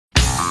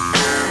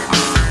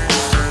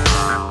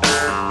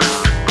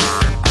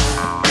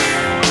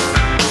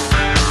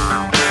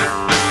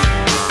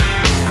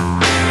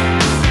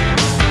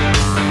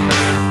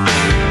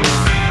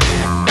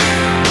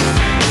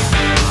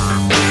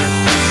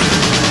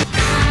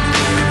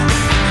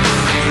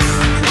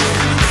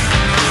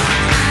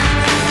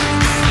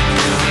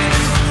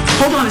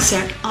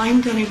sec.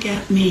 I'm going to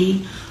get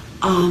me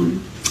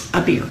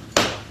a beer.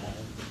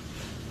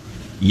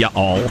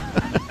 Y'all.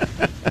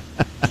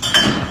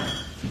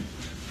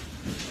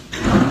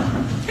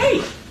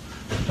 Hey,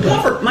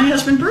 Robert, my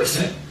husband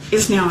Bruce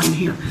is now in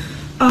here.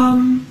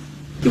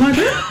 You want a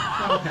beer?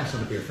 I'll pass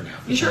on the beer for now.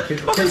 You sure?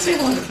 Okay, say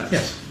hello to folks.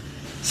 Yes.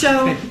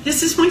 So,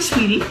 this is my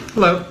sweetie.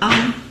 Hello.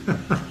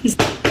 He's,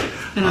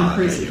 and I'm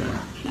crazy.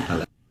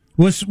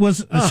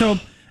 So,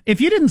 if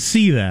you didn't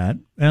see that,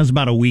 that was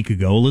about a week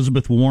ago.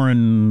 Elizabeth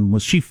Warren,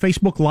 was she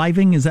Facebook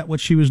Living? Is that what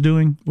she was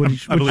doing?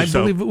 I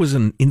believe it was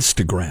an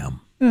Instagram.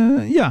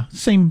 Yeah,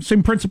 same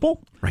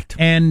principle. Right.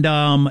 And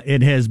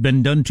it has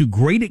been done to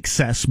great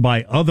excess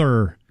by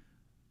other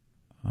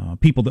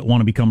people that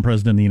want to become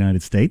president of the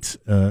United States,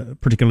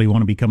 particularly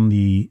want to become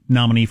the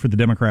nominee for the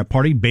Democrat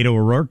Party. Beto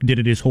O'Rourke did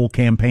it his whole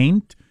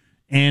campaign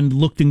and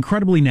looked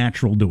incredibly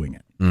natural doing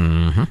it.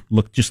 Mm-hmm.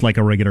 Looked just like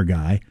a regular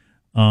guy.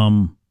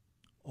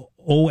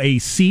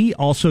 OAC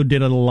also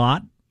did it a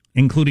lot,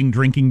 including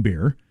drinking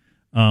beer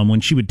when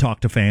she would talk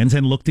to fans,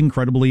 and looked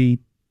incredibly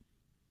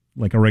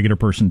like a regular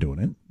person doing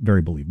it.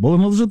 Very believable.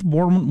 And Elizabeth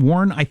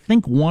Warren, I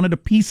think, wanted a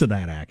piece of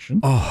that action.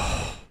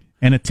 Oh.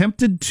 And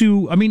attempted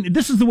to, I mean,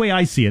 this is the way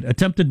I see it,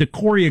 attempted to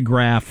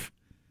choreograph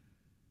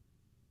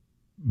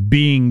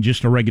being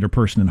just a regular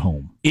person at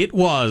home. It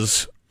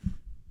was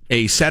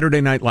a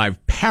Saturday Night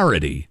Live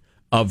parody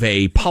of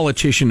a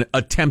politician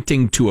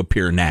attempting to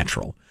appear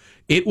natural.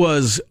 It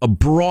was a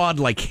broad,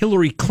 like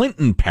Hillary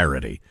Clinton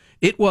parody.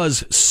 It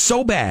was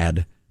so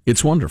bad,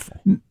 it's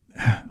wonderful.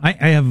 I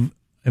have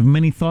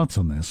many thoughts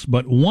on this,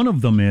 but one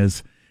of them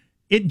is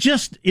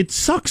it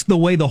sucks the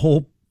way the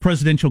whole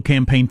presidential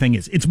campaign thing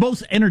is. It's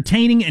both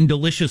entertaining and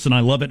delicious, and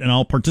I love it, and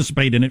I'll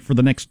participate in it for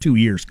the next 2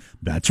 years.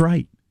 That's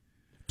right.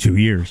 2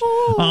 years.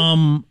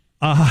 Although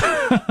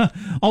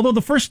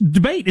the first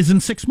debate is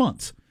in 6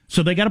 months,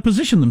 so they got to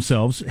position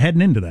themselves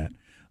heading into that.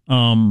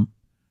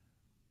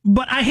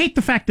 But I hate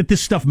the fact that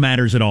this stuff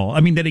matters at all.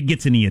 I mean, that it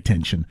gets any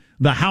attention.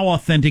 The how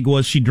authentic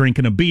was she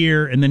drinking a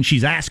beer, and then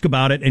she's asked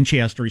about it, and she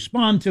has to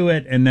respond to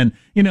it, and then,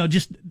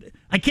 just,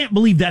 I can't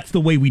believe that's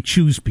the way we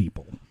choose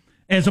people,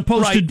 as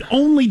opposed to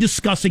only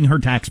discussing her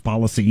tax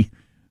policy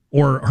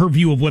or her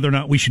view of whether or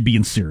not we should be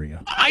in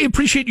Syria. I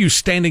appreciate you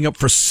standing up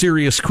for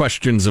serious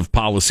questions of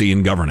policy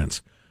and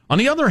governance. On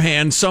the other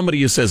hand,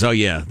 somebody who says, oh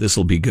yeah, this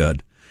will be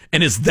good,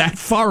 and is that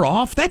far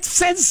off? That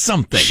says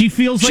something. She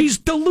feels like she's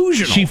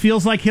delusional. She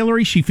feels like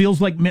Hillary. She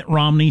feels like Mitt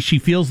Romney. She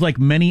feels like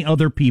many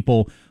other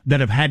people that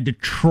have had to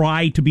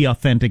try to be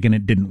authentic and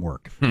it didn't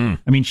work. I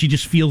mean, she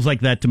just feels like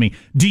that to me.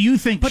 Do you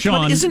think,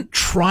 Sean... But isn't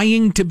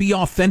trying to be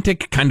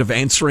authentic kind of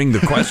answering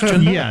the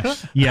question?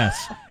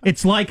 Yes.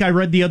 It's like I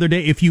read the other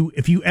day, if you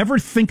ever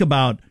think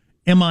about,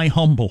 am I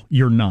humble?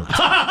 You're not.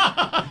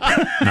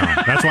 No,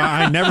 that's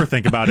why I never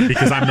think about it,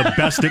 because I'm the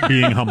best at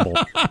being humble.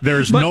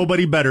 There's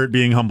nobody better at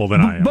being humble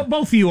than I am. But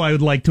both of you, I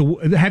would like to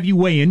have you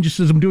weigh in, just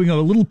as I'm doing a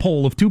little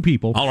poll of two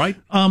people. All right.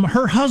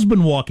 Her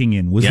husband walking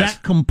in, was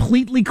that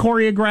completely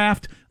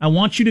choreographed? I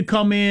want you to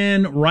come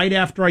in right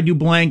after I do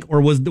blank,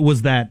 or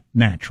was that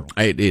natural?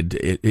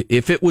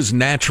 If it was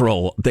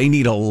natural, they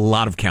need a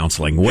lot of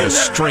counseling. What a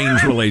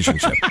strange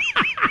relationship.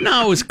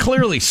 No, it was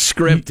clearly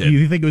scripted.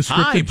 You think it was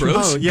scripted? Hi,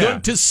 Bruce.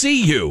 Good to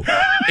see you.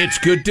 It's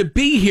good to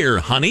be here,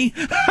 honey.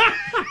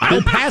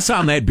 I'll pass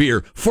on that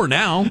beer for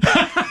now.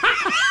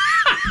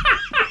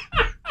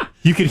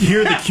 You could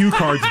hear the cue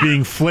cards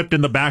being flipped in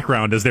the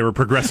background as they were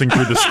progressing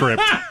through the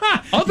script.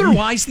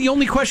 Otherwise, the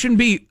only question would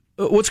be,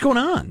 what's going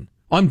on?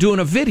 I'm doing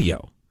a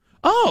video.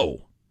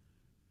 Oh.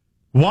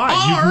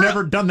 Why? You've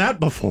never done that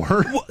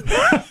before.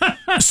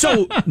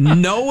 So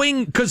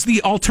knowing, because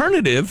the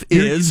alternative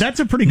is that's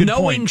a pretty good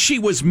knowing point. She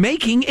was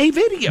making a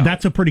video.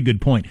 That's a pretty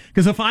good point.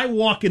 Because if I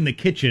walk in the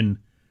kitchen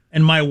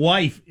and my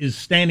wife is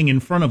standing in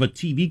front of a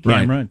TV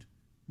camera,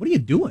 what are you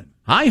doing?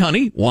 Hi,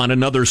 honey. Want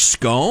another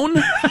scone?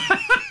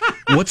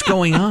 What's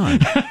going on?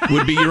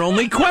 Would be your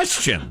only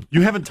question.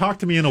 You haven't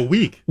talked to me in a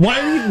week.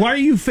 Why are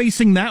you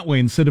facing that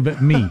way instead of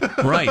at me?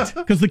 Right.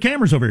 Because the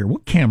camera's over here.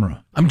 What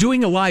camera? I'm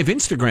doing a live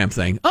Instagram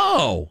thing.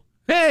 Oh,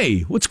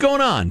 hey, what's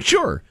going on?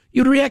 Sure.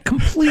 You'd react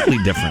completely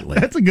differently.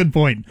 That's a good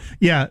point.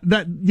 Yeah,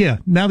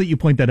 now that you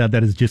point that out,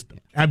 that is just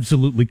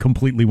absolutely,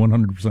 completely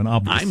 100%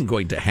 obvious. I'm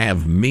going to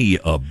have me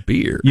a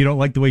beer. You don't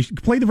like the way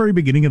play the very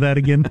beginning of that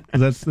again?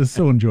 Because that's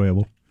so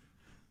enjoyable.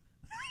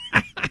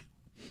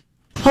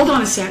 Hold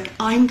on a sec.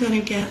 I'm going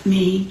to get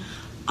me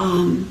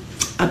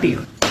a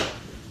beer.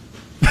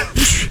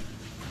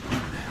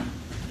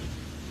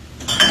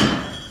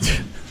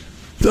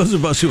 Those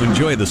of us who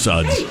enjoy the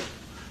suds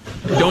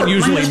don't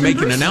usually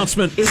make an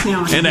announcement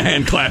and a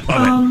hand clap of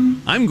it.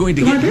 I'm going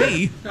to get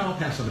me I'll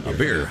pass on the beer. a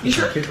beer. You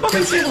sure?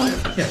 Okay, say hello.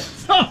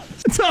 Yes.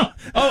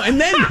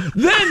 And then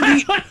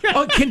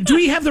do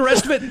we have the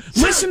rest of it?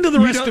 Listen to the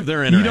rest of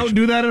their interaction. You don't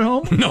do that at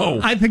home?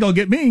 No. I think I'll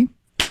get me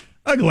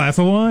a glass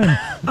of wine.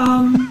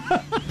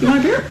 You want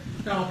a beer?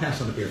 I'll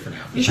pass on the beer for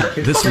now. You sure?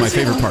 This is my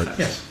favorite part.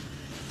 Yes.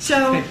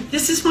 So,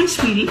 this is my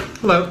sweetie.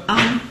 Hello.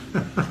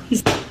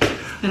 He's,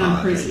 and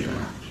I'm crazy.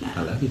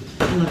 I love you.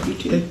 I love you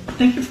too.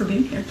 Thank you for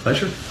being here.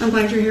 Pleasure. I'm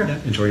glad you're here.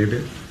 Yeah, enjoy your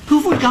beer.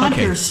 Who we got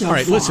here so All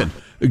right, far? listen.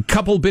 A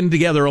couple been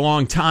together a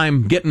long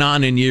time, getting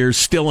on in years,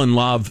 still in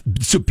love.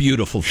 It's a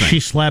beautiful thing. She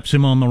slaps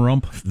him on the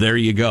rump. There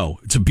you go.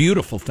 It's a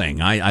beautiful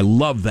thing. I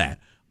love that.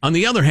 On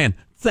the other hand,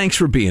 thanks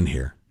for being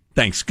here.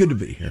 Thanks. Good to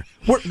be here.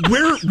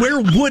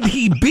 Where would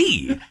he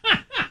be?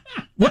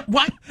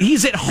 What?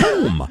 He's at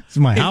home. This is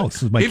my house.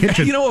 This is my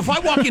kitchen. You know, if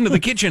I walk into the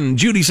kitchen and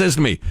Judy says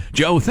to me,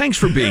 Joe, thanks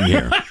for being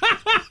here.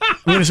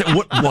 I'm going to say,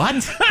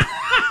 what?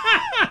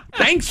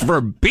 Thanks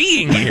for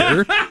being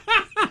here.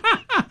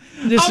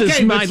 This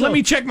is my, let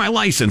me check my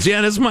license.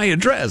 Yeah, that's my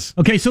address.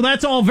 Okay, so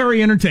that's all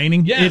very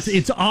entertaining. Yes.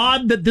 It's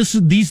odd that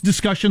these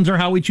discussions are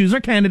how we choose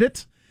our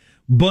candidates,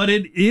 but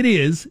it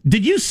is.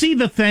 Did you see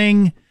the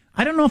thing?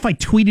 I don't know if I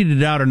tweeted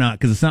it out or not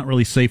because it's not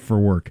really safe for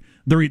work.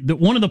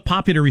 One of the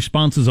popular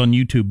responses on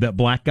YouTube, that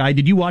black guy.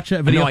 Did you watch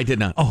that video? No, I did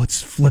not. Oh,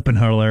 it's flipping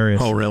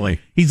hilarious. Oh, really?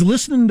 He's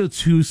listening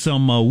to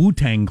some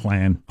Wu-Tang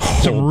Clan,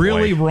 some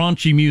really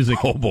raunchy music.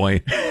 Oh,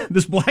 boy.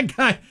 This black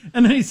guy,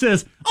 and then he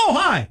says, "Oh,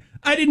 hi.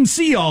 I didn't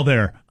see y'all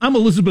there. I'm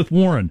Elizabeth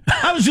Warren.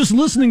 I was just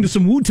listening to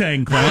some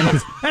Wu-Tang Clan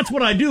because that's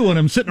what I do when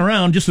I'm sitting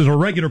around just as a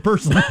regular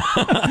person."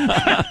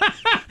 Why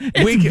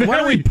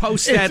don't we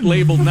post that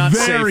labeled not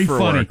safe for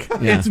funny. work?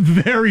 Yeah. It's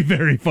very,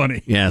 very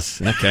funny.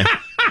 Yes, okay.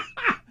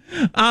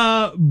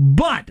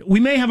 But we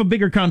may have a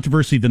bigger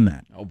controversy than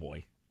that. Oh,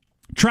 boy.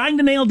 Trying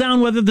to nail down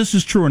whether this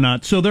is true or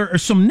not. So there are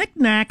some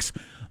knickknacks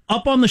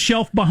up on the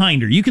shelf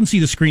behind her. You can see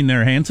the screen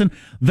there, Hanson.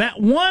 That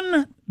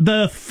one,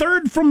 the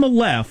third from the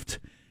left,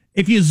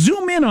 if you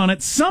zoom in on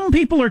it, some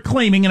people are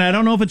claiming, and I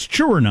don't know if it's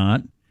true or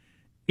not,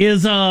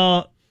 is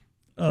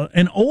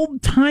an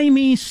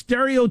old-timey,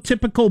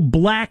 stereotypical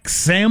black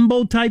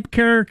Sambo-type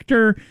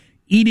character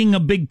eating a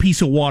big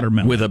piece of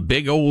watermelon. With a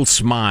big old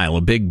smile,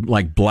 a big,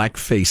 like,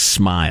 black-face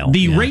smile.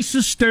 The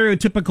racist,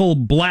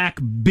 stereotypical black,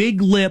 big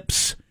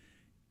lips,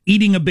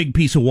 eating a big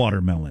piece of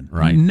watermelon.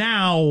 Right.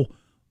 Now,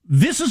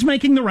 this is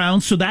making the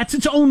rounds, so that's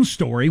its own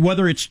story.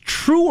 Whether it's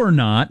true or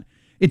not,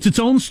 it's its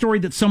own story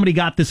that somebody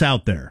got this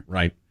out there.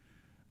 Right.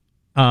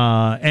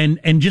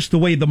 And just the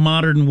way the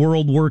modern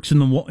world works in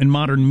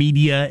modern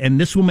media, and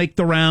this will make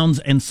the rounds,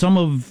 and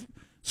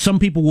some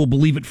people will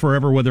believe it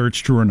forever, whether it's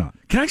true or not.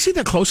 Can I see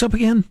that close-up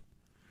again?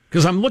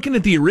 Because I'm looking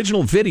at the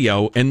original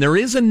video, and there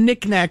is a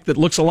knick-knack that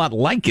looks a lot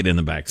like it in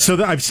the background.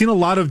 So I've seen a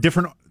lot of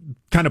different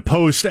kind of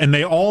posts, and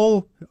they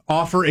all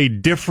offer a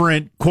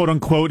different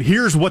quote-unquote,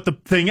 here's what the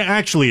thing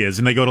actually is,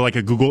 and they go to like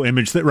a Google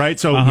image, right?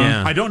 So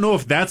Yeah. I don't know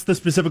if that's the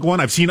specific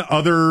one. I've seen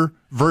other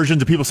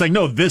versions of people saying,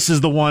 no, this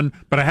is the one,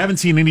 but I haven't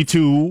seen any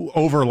two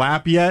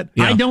overlap yet.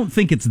 Yeah. I don't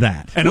think it's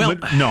that. And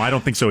no, I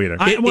don't think so either.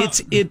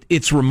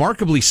 It's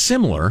remarkably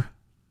similar.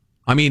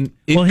 I mean,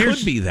 it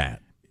could be that.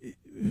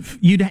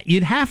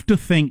 You'd have to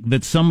think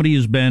that somebody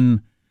has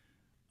been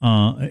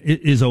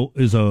is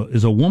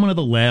a woman of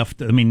the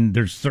left. I mean,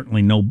 there's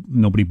certainly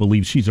nobody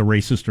believes she's a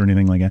racist or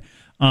anything like that.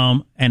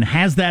 And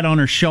has that on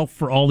her shelf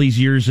for all these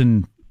years,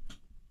 and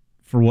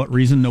for what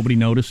reason nobody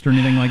noticed or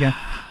anything like that.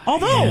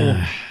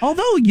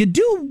 Although you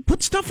do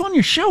put stuff on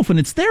your shelf and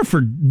it's there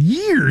for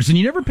years and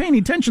you never pay any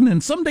attention,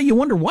 and someday you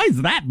wonder, why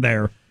is that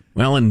there?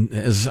 Well, and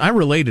as I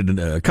related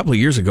a couple of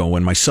years ago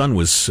when my son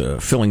was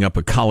filling up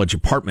a college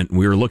apartment and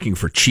we were looking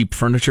for cheap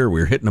furniture, we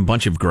were hitting a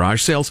bunch of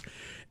garage sales.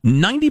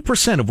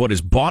 90% of what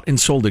is bought and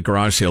sold at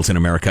garage sales in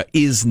America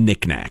is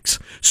knickknacks.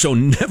 So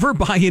never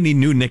buy any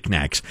new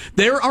knickknacks.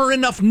 There are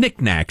enough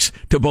knickknacks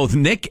to both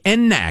nick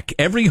and knack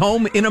every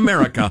home in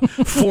America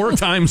 4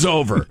 times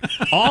over.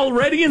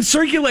 Already in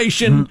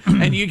circulation,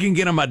 and you can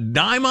get them a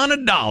dime on a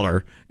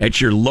dollar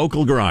at your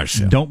local garage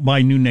sale. Don't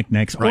buy new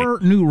knickknacks or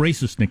new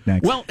racist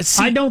knickknacks. Well,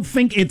 see, I don't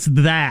think it's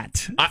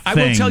that. I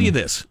will tell you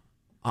this.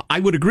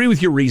 I would agree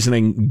with your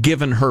reasoning,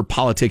 given her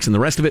politics and the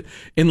rest of it,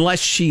 unless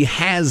she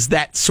has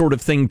that sort of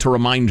thing to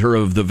remind her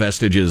of the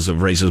vestiges of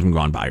racism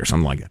gone by or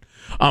something like that.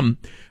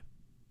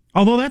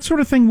 Although that sort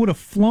of thing would have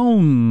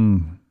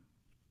flown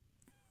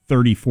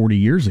 30, 40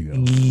 years ago.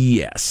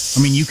 Yes.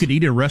 I mean, you could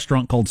eat at a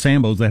restaurant called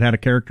Sambo's that had a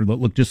character that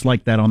looked just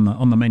like that on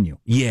the menu.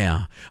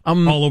 Yeah.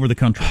 All over the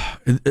country.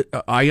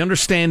 I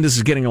understand this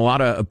is getting a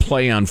lot of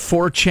play on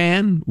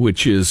 4chan,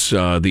 which is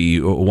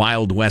the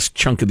Wild West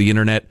chunk of the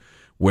internet,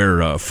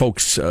 where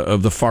folks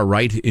of the far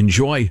right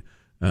enjoy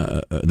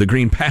the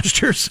green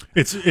pastures.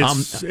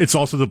 It's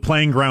also the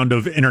playing ground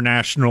of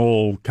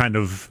international kind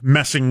of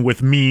messing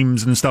with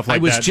memes and stuff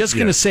like that. I was just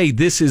going to say,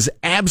 this is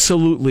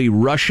absolutely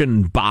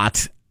Russian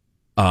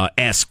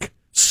bot-esque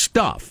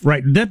stuff.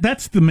 Right.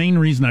 That's the main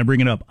reason I bring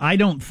it up. I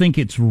don't think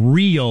it's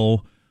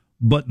real,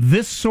 but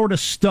this sort of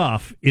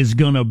stuff is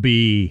going to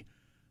be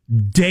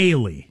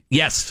daily.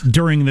 Yes.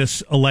 During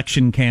this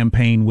election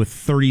campaign with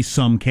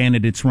 30-some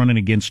candidates running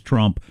against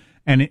Trump.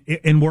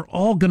 And we're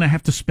all going to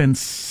have to spend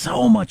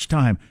so much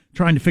time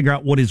trying to figure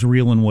out what is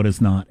real and what is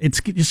not.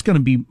 It's just going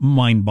to be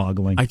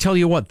mind-boggling. I tell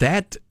you what,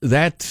 that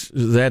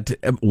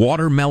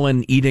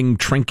watermelon eating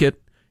trinket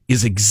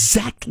is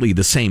exactly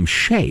the same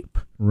shape.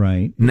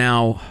 Right.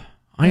 Now,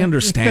 I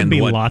understand. It could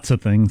be lots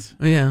of things.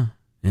 Yeah.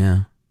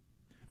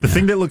 The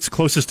thing that looks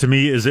closest to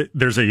me is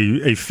there's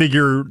a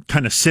figure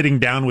kind of sitting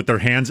down with their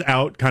hands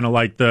out, kind of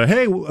like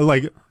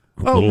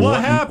Oh,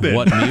 what happened?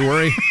 What, me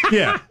worry?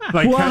 Yeah.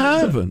 Like, What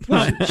happened?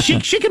 Well,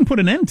 she can put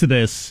an end to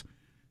this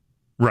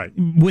Right.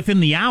 within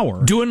the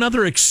hour. Do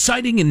another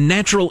exciting and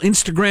natural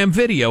Instagram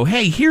video.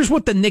 Hey, here's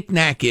what the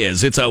knick-knack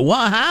is. It's a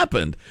what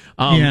happened.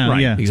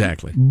 Right,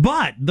 exactly.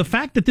 But the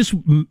fact that this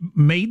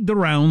made the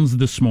rounds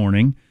this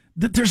morning,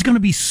 that there's going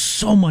to be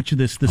so much of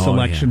this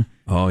election. Yeah.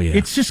 Oh, yeah.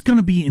 It's just going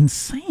to be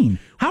insane.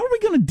 How are we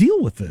going to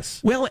deal with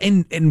this? Well,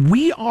 and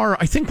we are,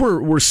 I think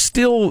we're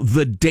still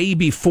the day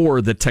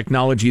before the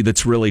technology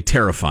that's really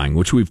terrifying,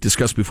 which we've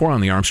discussed before on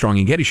the Armstrong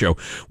and Getty show,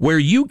 where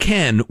you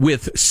can,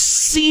 with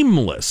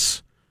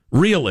seamless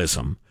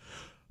realism,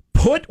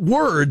 put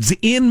words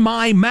in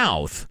my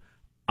mouth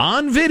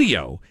on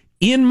video,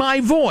 in my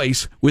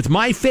voice, with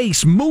my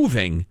face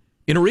moving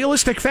in a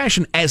realistic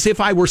fashion as if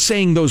I were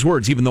saying those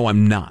words, even though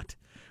I'm not.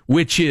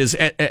 Which is,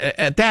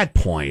 at that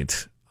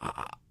point,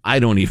 I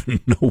don't even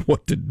know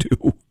what to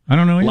do. I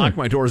don't know either. Lock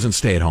my doors and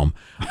stay at home.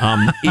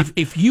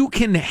 If you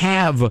can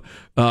have,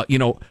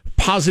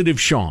 positive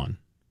Sean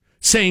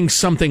saying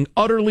something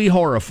utterly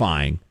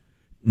horrifying,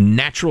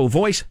 natural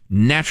voice,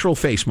 natural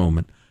face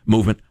movement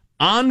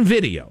on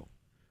video.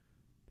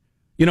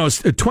 You know,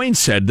 as Twain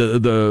said,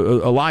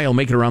 a lie will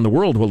make it around the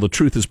world while the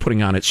truth is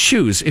putting on its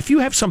shoes. If you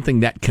have something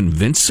that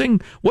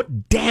convincing,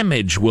 what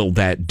damage will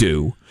that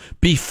do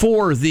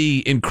before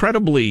the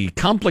incredibly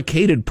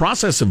complicated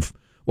process of,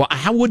 well,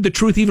 how would the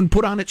truth even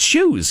put on its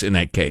shoes in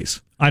that case?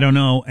 I don't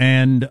know.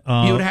 And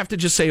you would have to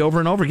just say over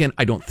and over again,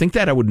 I don't think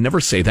that. I would never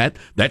say that.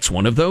 That's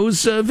one of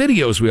those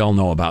videos we all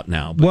know about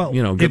now. But,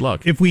 good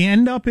luck. If we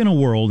end up in a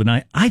world,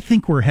 and I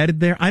think we're headed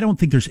there, I don't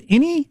think there's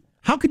any...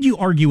 How could you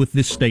argue with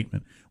this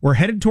statement? We're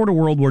headed toward a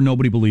world where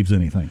nobody believes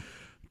anything.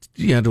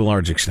 Yeah, to a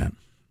large extent.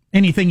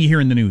 Anything you hear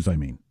in the news, I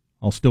mean.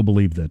 I'll still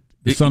believe that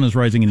the sun is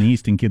rising in the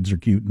east and kids are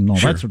cute and all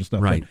that sort of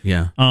stuff. Right,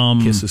 yeah.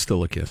 Kiss is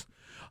still a kiss.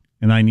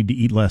 And I need to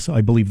eat less. I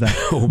believe that.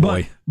 Oh,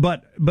 boy.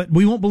 But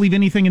we won't believe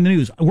anything in the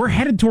news. We're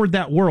headed toward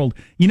that world.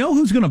 You know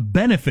who's going to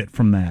benefit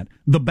from that?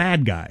 The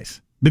bad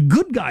guys. The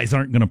good guys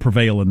aren't going to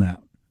prevail in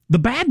that. The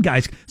bad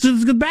guys. So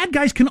the bad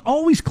guys can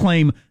always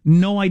claim,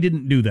 no, I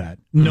didn't do that.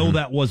 No,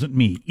 that wasn't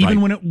me.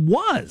 Even when it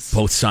was.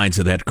 Both sides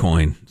of that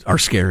coin are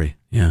scary.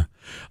 Yeah.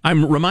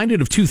 I'm reminded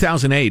of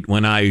 2008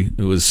 when I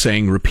was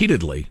saying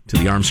repeatedly to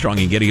the Armstrong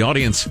and Getty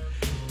audience,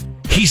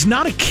 he's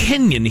not a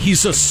Kenyan,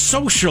 he's a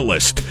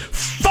socialist.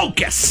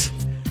 Focus!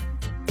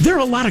 There are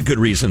a lot of good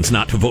reasons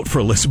not to vote for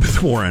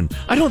Elizabeth Warren.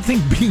 I don't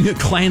think being a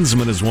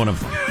Klansman is one of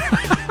them.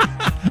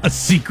 A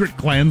secret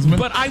Klansman?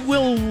 But I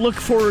will look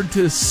forward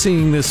to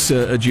seeing this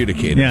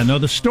adjudicated. Yeah, no,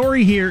 the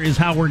story here is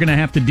how we're going to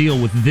have to deal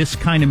with this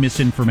kind of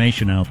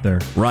misinformation out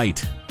there.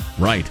 Right.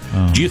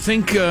 Do you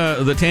think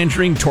the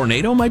Tangerine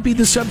Tornado might be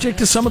the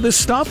subject of some of this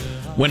stuff?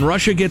 When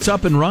Russia gets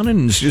up and running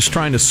and is just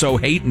trying to sow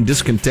hate and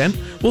discontent,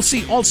 we'll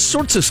see all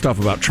sorts of stuff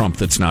about Trump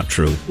that's not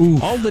true.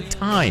 Oof. All the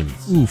time.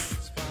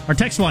 Oof. Our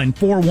text line,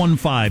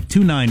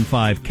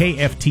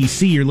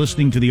 415-295-KFTC. You're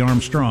listening to the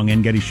Armstrong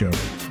and Getty Show.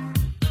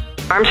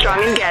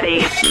 Armstrong and Getty.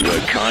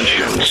 The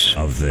conscience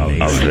of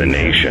the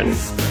nation.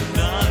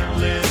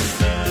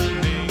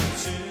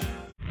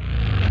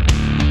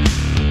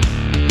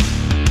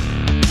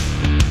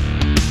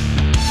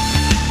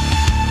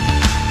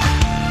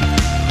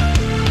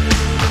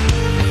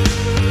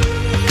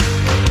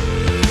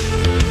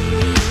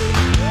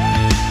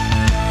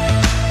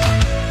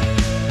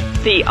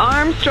 The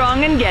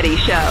Armstrong and Getty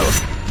Show.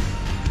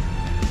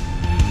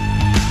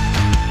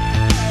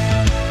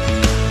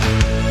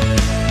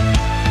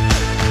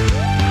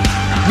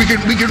 We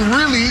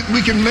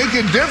can make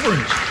a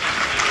difference.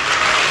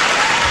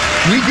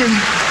 We can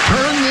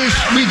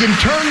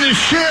turn this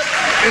ship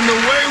in the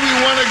way we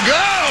want to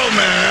go,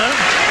 man.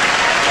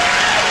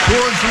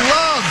 Towards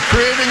love,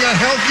 creating a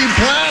healthy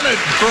planet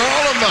for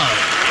all of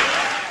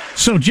us.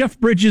 So Jeff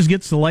Bridges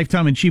gets the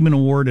Lifetime Achievement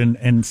Award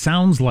and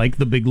sounds like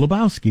the Big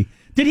Lebowski.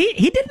 Did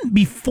he didn't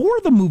before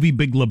the movie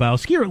Big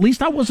Lebowski, or at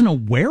least I wasn't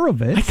aware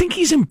of it. I think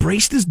he's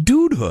embraced his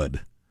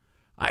dudehood.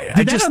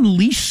 Did that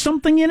unleash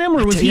something in him,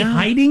 or was he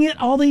hiding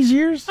it all these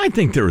years? I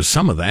think there was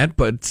some of that,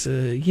 but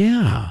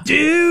yeah.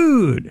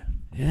 Dude!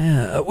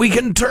 Yeah, we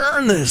can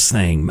turn this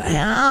thing,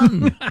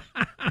 man.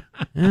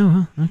 Yeah,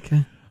 well,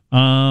 okay.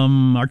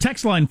 Our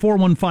text line,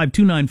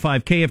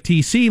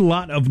 415-295-KFTC. A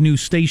lot of new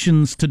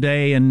stations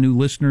today and new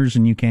listeners,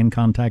 and you can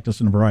contact us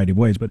in a variety of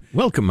ways. But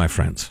welcome, my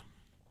friends.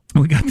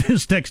 We got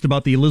this text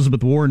about the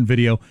Elizabeth Warren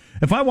video.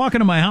 If I walk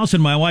into my house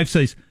and my wife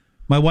says,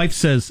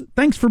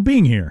 thanks for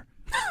being here,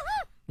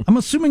 I'm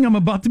assuming I'm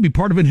about to be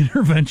part of an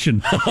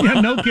intervention.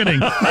 Yeah, no kidding.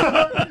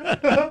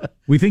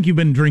 We think you've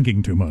been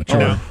drinking too much,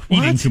 or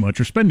eating too much,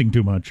 or spending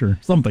too much, or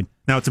something.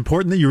 Now, it's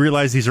important that you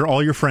realize these are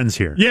all your friends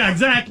here. Yeah,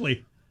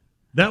 exactly.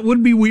 That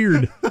would be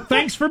weird.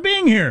 Thanks for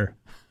being here.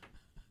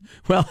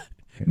 Well,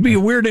 it'd be a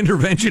weird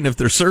intervention if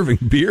they're serving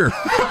beer,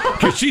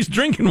 because she's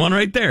drinking one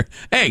right there.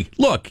 Hey,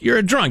 look, you're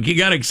a drunk. You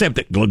got to accept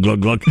it. Glug,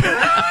 glug, glug.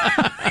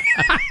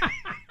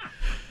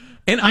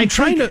 And I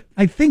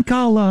think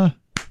I'll...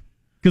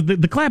 Because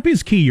the clap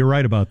is key. You're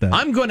right about that.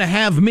 I'm going to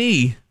have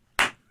me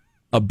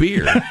a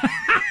beer.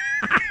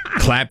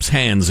 Claps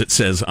hands, it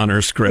says on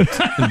her script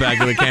in the back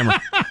of the camera.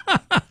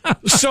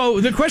 So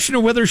the question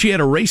of whether she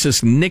had a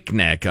racist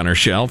knick-knack on her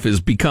shelf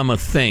has become a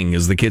thing,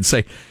 as the kids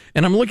say.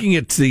 And I'm looking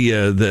at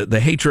the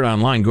hatred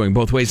online going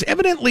both ways.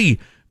 Evidently,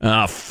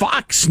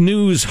 Fox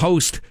News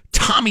host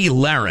Tommy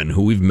Lahren,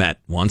 who we've met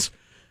once,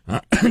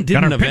 did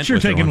Got an her event picture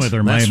taken with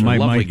her.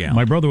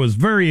 My brother was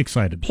very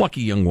excited.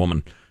 Plucky young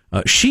woman.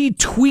 She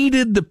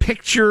tweeted the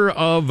picture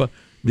of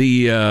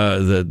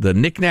the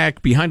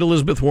knick-knack behind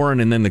Elizabeth Warren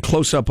and then the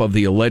close-up of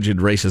the alleged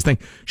racist thing.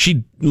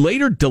 She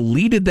later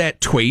deleted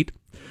that tweet.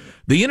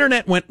 The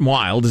internet went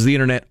wild, as the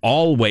internet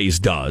always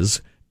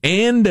does,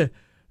 and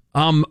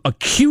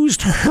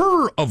accused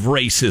her of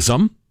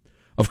racism.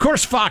 Of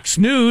course, Fox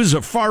News,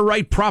 a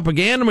far-right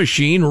propaganda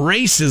machine,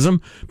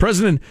 racism,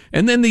 president,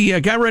 and then the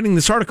guy writing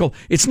this article,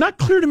 it's not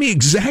clear to me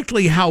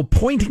exactly how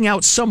pointing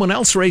out someone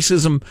else's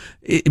racism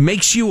it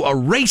makes you a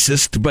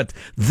racist, but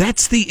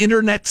that's the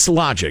internet's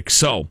logic.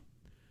 So,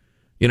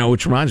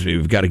 which reminds me,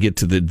 we've got to get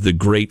to the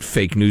great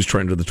fake news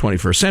trend of the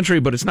 21st century,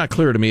 but it's not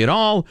clear to me at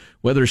all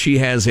whether she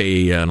has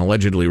an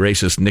allegedly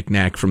racist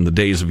knick-knack from the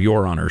days of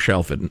yore on her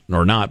shelf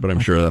or not, but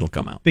I'm sure that'll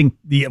come out.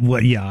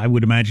 I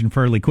would imagine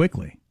fairly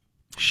quickly.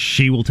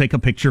 She will take a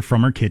picture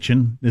from her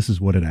kitchen. This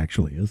is what it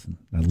actually is.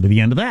 That'll be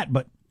the end of that.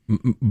 But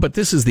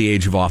this is the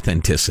age of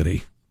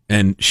authenticity,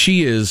 and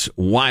she is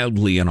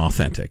wildly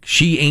inauthentic.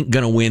 She ain't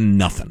going to win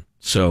nothing.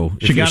 So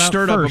if you're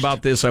stirred up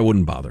about this, I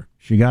wouldn't bother.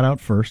 She got out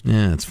first.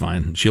 Yeah, it's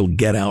fine. She'll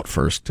get out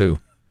first, too.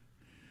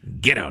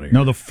 Get out of here.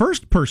 No, the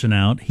first person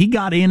out, he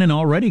got in and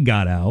already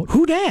got out.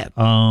 Who dat?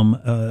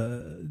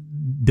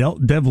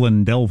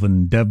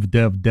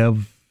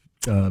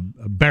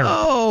 Barrett.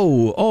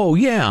 Oh,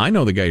 yeah, I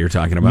know the guy you're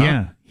talking about.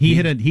 Yeah,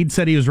 he'd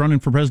said he was running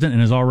for president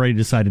and has already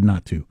decided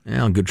not to.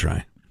 Well, good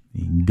try.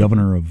 The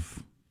governor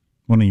of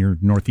one of your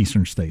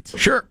northeastern states.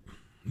 Sure,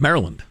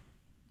 Maryland.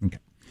 Okay,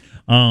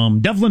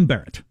 Devlin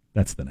Barrett.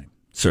 That's the name.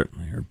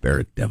 Certainly, or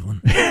Barrett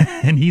Devlin.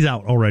 And he's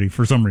out already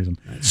for some reason.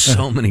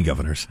 So many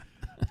governors.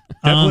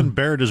 Devlin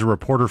Barrett is a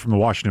reporter from the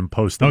Washington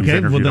Post that we've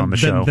interviewed on the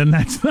show. Then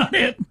that's not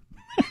it.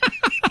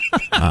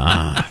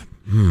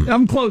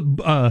 I'm close.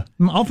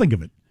 I'll think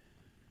of it.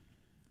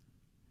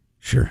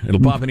 Sure, it'll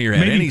pop into your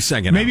head any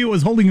second. Maybe it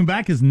was holding him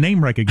back his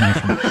name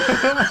recognition.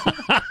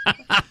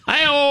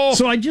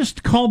 So I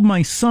just called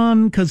my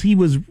son because he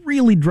was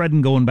really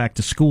dreading going back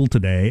to school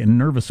today and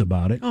nervous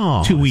about it.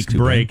 2-week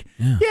break.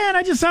 Yeah, and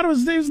I just thought it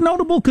was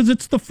notable because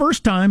it's the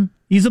first time.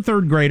 He's a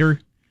third grader.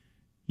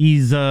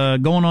 He's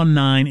going on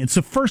 9. It's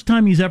the first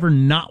time he's ever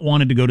not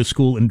wanted to go to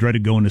school and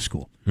dreaded going to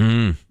school.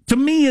 To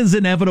me, is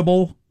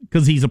inevitable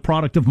because he's a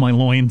product of my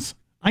loins.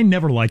 I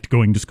never liked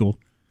going to school.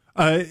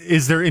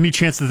 Is there any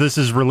chance that this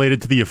is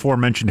related to the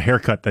aforementioned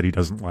haircut that he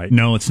doesn't like?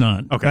 No, it's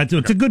not. Okay.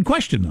 It's a good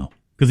question, though,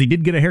 because he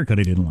did get a haircut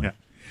he didn't like. Yeah.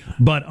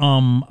 But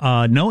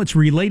no, it's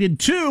related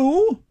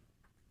to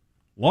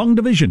long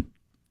division.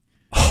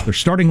 They're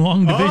starting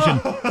long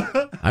division.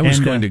 I was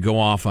going to go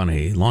off on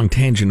a long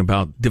tangent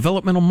about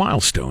developmental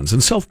milestones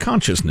and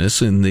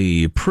self-consciousness in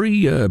the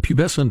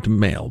pre-pubescent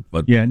male,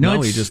 but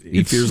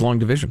he fears long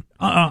division.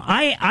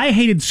 I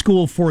hated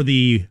school for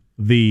the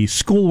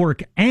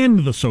schoolwork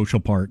and the social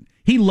part.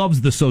 He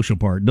loves the social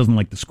part, doesn't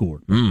like the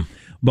schoolwork.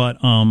 But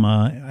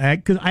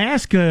I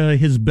asked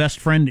his best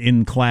friend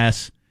in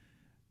class,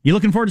 "You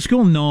looking forward to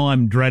school?" "No,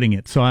 I'm dreading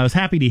it." So I was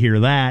happy to hear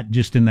that,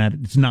 just in that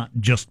it's not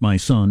just my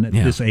son at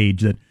this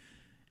age. That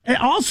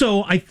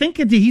also, I think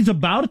he's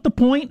about at the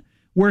point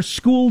where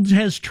school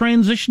has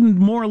transitioned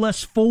more or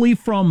less fully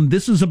from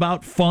this is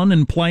about fun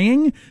and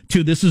playing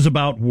to this is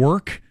about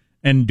work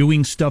and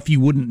doing stuff you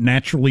wouldn't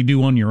naturally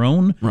do on your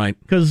own. Right.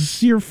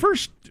 Because your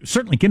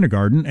certainly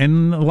kindergarten,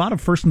 and a lot of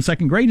first and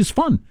second grade is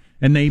fun.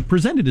 And they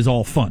present it as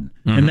all fun.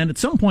 Mm-hmm. And then at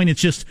some point, it's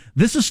just,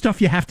 this is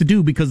stuff you have to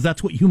do because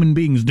that's what human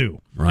beings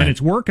do. Right. And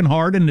it's work and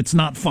hard, and it's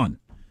not fun.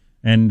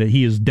 And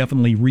he has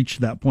definitely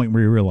reached that point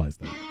where he realized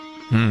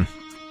that.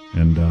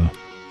 And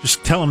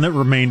just tell him that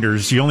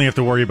remainders, you only have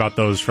to worry about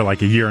those for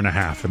like a year and a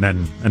half, and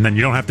then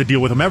you don't have to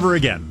deal with them ever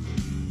again.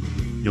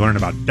 You learn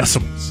about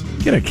decimals.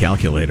 Get a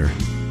calculator.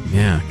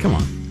 Yeah, come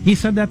on. He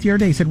said that the other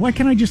day. He said, "Why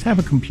can't I just have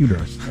a computer?"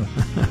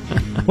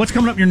 What's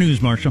coming up in your news,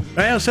 Marshall?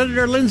 Well,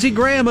 Senator Lindsey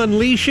Graham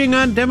unleashing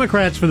on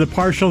Democrats for the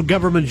partial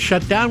government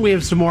shutdown. We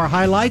have some more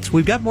highlights.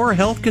 We've got more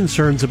health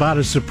concerns about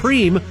a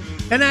Supreme,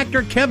 and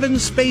actor Kevin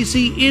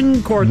Spacey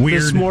in court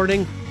this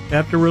morning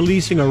after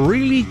releasing a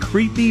really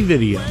creepy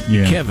video.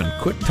 Yeah. Kevin,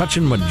 quit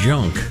touching my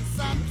junk.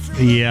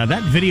 Yeah,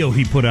 that video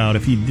he put out,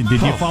 did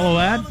you follow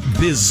that?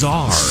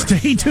 Bizarre.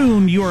 Stay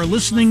tuned. You are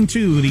listening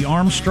to the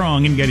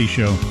Armstrong and Getty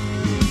Show.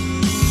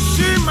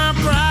 My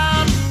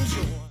pride and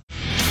joy.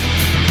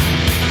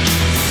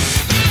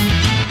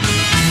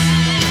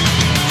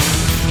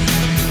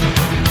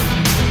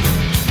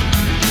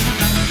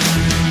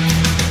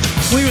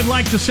 We would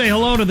like to say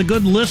hello to the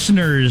good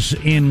listeners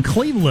in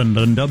Cleveland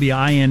on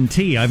WINT.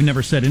 I've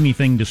never said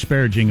anything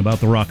disparaging about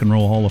the Rock and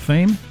Roll Hall of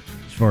Fame,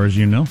 as far as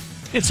you know.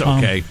 It's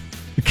okay.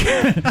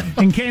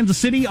 In Kansas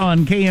City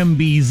on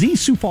KMBZ,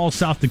 Sioux Falls,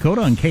 South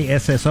Dakota on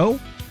KSSO,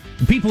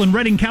 The people in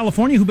Redding,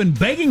 California, who've been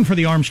begging for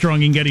the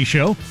Armstrong and Getty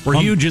Show.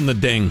 We're huge in the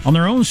ding. On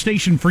their own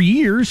station for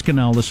years, can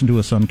now listen to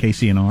us on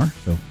KCNR.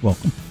 So,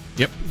 welcome.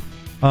 Yep.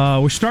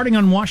 We're starting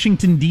on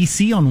Washington,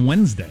 D.C. on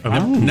Wednesday.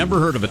 I've never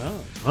heard of it.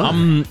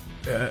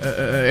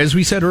 As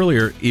we said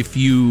earlier, if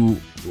you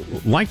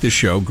like this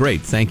show,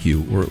 great, thank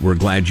you. We're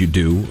glad you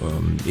do.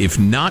 If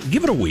not,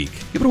 give it a week.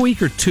 Give it a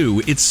week or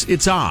two.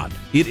 It's odd.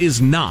 It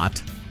is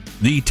not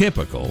the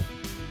typical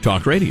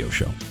talk radio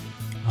show.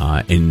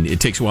 And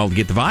it takes a while to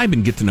get the vibe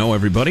and get to know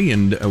everybody.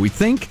 And we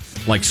think,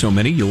 like so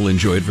many, you'll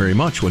enjoy it very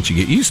much once you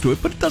get used to it.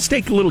 But it does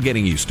take a little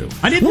getting used to.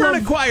 We're an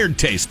acquired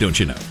taste, don't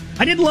you know?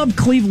 I did love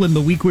Cleveland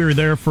the week we were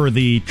there for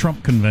the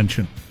Trump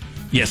convention.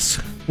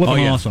 Yes.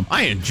 Looking awesome.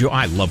 I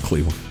love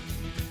Cleveland.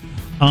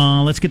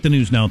 Let's get the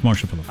news now with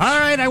Marshall Phillips. All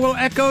right, I will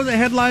echo the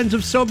headlines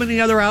of so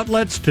many other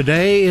outlets.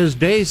 Today is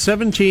day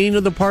 17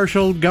 of the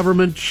partial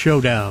government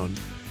showdown.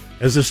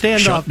 As a standoff...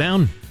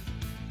 Shutdown?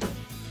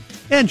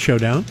 And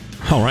showdown.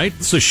 All right,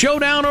 so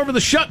showdown over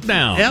the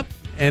shutdown. Yep,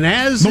 and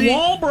as the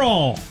wall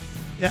brawl.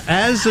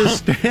 As the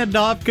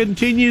standoff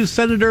continues,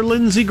 Senator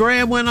Lindsey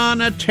Graham went on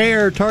a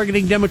tear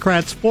targeting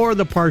Democrats for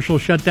the partial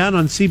shutdown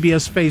on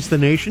CBS Face the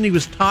Nation. He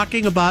was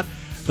talking about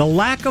the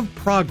lack of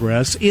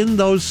progress in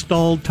those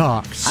stalled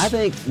talks. I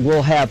think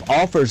we'll have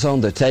offers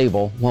on the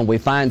table when we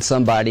find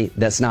somebody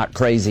that's not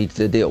crazy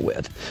to deal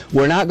with.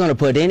 We're not going to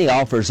put any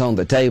offers on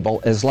the table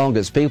as long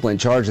as people in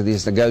charge of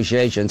these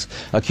negotiations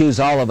accuse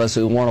all of us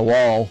who want a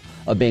wall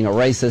of being a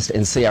racist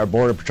and see our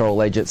Border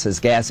Patrol agents as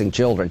gassing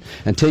children.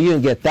 Until you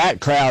can get that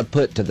crowd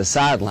put to the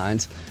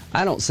sidelines,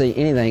 I don't see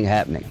anything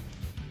happening.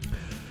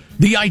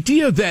 The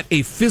idea that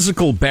a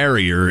physical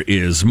barrier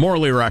is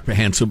morally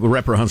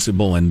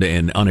reprehensible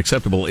and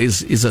unacceptable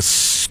is a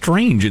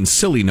strange and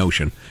silly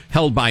notion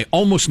held by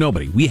almost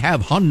nobody. We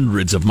have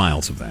hundreds of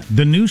miles of that.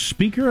 The new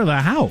Speaker of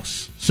the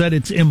House said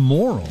it's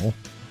immoral.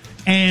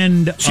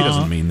 And she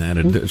doesn't mean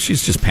that.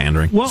 She's just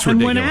pandering. Well,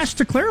 and when asked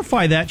to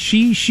clarify that,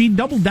 she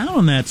doubled down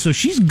on that. So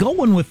she's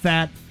going with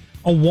that.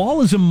 A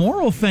wall is a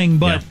moral thing,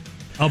 but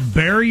a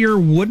barrier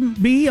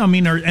wouldn't be. I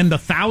mean, and the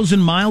 1,000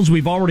 miles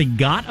we've already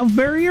got of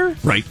barrier.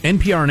 Right.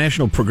 NPR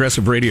National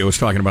Progressive Radio was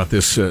talking about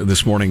this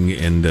this morning,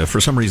 and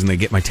for some reason they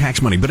get my tax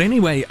money. But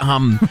anyway,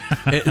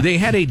 they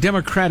had a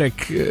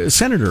Democratic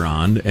senator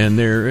on, and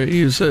there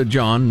is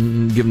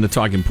John giving the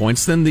talking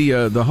points. Then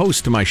the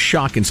host, to my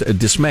shock and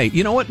dismay,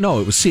 you know what?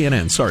 No, it was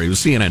CNN. Sorry, it was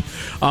CNN.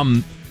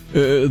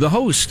 The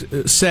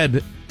host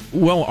said,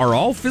 well, are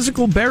all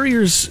physical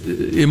barriers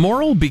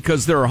immoral?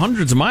 Because there are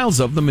hundreds of miles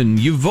of them, and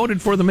you've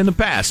voted for them in the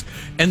past.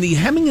 And the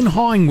hemming and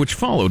hawing which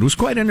followed was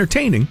quite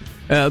entertaining.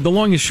 The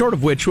long and short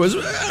of which was,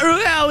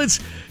 well, it's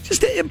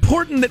just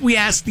important that we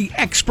ask the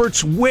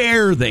experts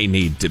where they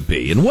need to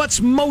be and what's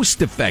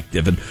most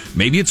effective. And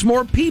maybe it's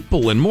more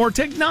people and more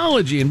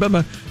technology and blah,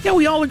 blah. Yeah,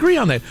 we all agree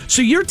on that.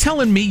 So you're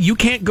telling me you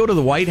can't go to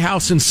the White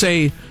House and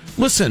say,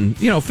 listen,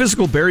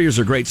 physical barriers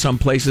are great some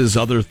places,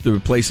 other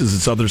places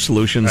it's other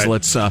solutions. Right.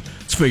 Let's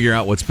figure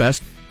out what's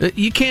best.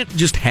 You can't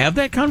just have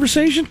that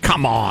conversation?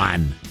 Come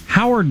on.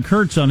 Howard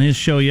Kurtz on his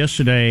show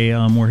yesterday,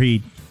 where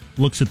he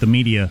looks at the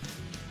media,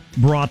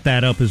 brought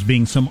that up as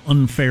being some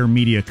unfair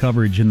media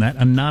coverage, and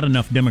that not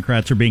enough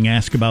Democrats are being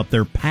asked about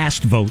their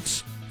past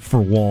votes for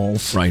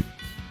walls. Right.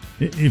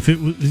 If it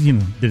was,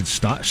 did it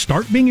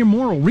start being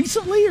immoral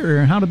recently,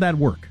 or how did that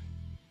work?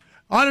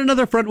 On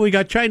another front, we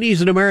got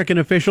Chinese and American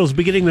officials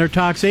beginning their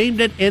talks aimed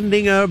at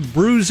ending a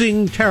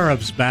bruising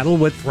tariffs battle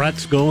with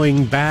threats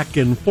going back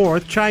and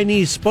forth.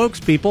 Chinese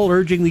spokespeople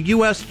urging the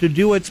U.S. to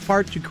do its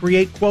part to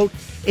create, quote,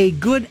 a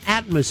good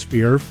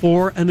atmosphere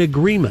for an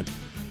agreement.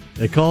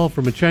 A call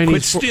from a Chinese...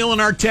 Quit stealing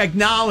our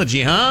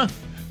technology, huh?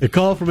 The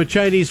call from a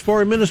Chinese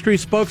foreign ministry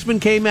spokesman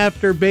came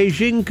after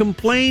Beijing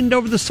complained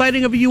over the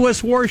sighting of a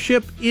U.S.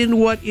 warship in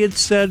what it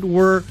said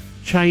were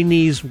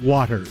Chinese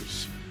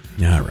waters.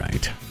 All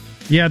right.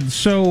 Yeah,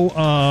 so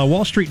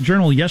Wall Street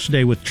Journal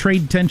yesterday with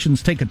trade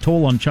tensions take a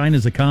toll on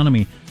China's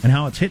economy and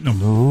how it's hitting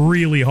them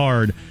really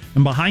hard.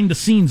 And behind the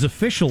scenes,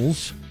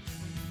 officials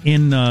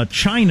in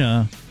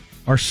China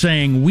are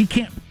saying we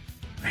can't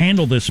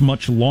handle this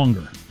much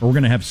longer or we're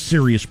going to have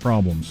serious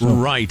problems. So.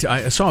 Right.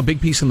 I saw a big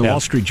piece in the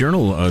Wall Street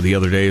Journal the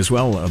other day as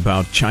well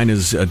about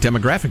China's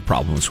demographic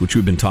problems, which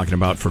we've been talking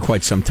about for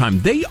quite some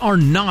time. They are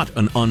not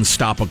an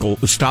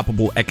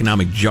unstoppable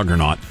economic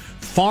juggernaut.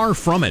 Far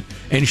from it.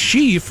 And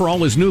Xi, for all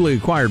his newly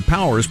acquired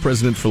powers,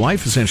 president for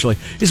life essentially,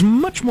 is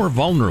much more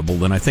vulnerable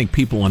than I think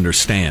people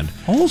understand.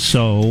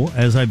 Also,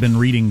 as I've been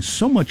reading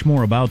so much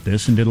more about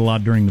this and did a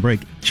lot during the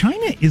break,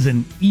 China is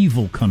an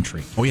evil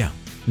country. Oh, yeah.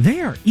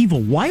 They are evil.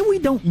 Why we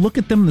don't look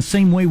at them the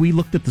same way we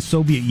looked at the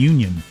Soviet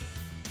Union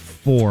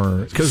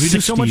for because we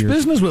do so much years.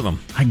 Business with them.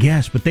 I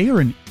guess, but they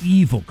are an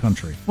evil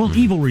country. Well,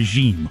 evil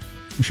regime.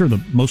 I'm sure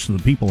most of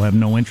the people have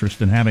no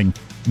interest in having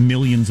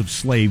millions of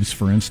slaves,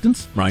 for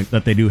instance, right?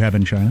 That they do have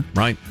in China.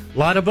 Right. A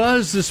lot of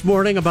buzz this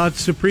morning about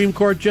Supreme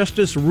Court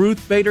Justice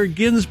Ruth Bader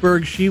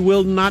Ginsburg. She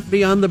will not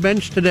be on the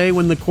bench today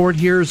when the court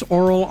hears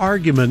oral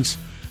arguments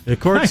The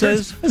court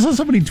says... I saw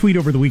somebody tweet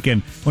over the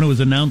weekend when it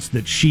was announced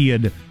that she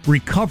had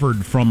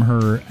recovered from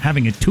her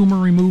having a tumor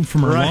removed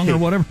from her lung or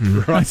whatever.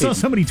 Right. I saw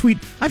somebody tweet,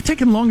 I've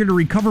taken longer to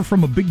recover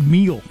from a big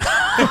meal.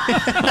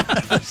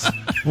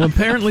 Well,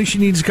 apparently she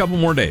needs a couple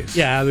more days.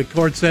 Yeah, the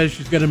court says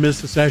she's going to miss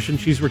the session.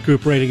 She's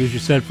recuperating, as you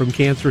said, from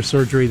cancer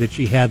surgery that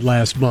she had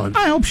last month.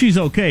 I hope she's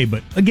okay,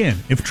 but again,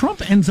 if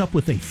Trump ends up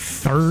with a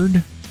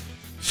third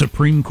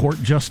Supreme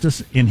Court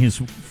justice in his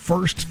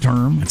first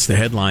term... That's the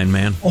headline,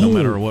 man. No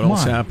matter what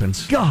else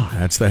happens. God.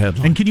 That's the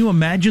headline. And can you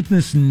imagine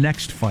this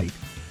next fight,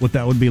 what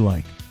that would be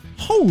like?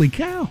 Holy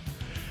cow.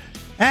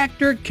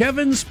 Actor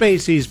Kevin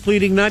Spacey is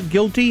pleading not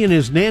guilty in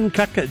his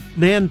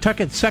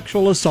Nantucket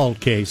sexual assault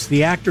case.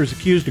 The actor is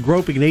accused of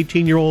groping an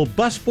 18-year-old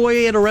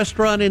busboy at a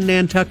restaurant in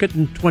Nantucket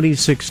in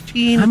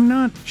 2016. I'm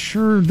not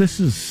sure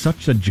this is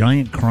such a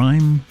giant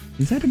crime.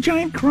 Is that a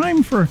giant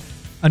crime for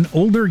an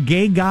older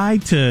gay guy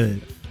to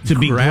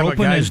be grab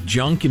groping a guy's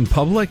junk in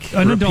public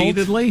an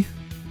repeatedly?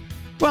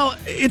 Adult? Well,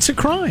 it's a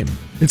crime.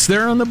 It's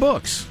there on the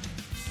books.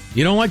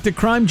 You don't like the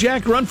crime,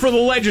 Jack? Run for the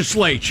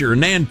legislature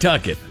in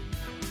Nantucket.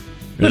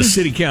 Or the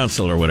city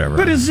council or whatever.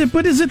 But is it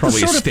Probably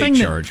the sort of thing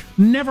charge. that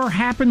never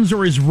happens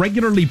or is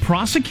regularly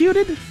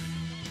prosecuted?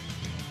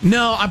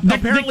 No,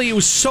 apparently it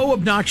was so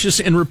obnoxious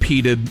and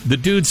repeated. The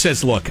dude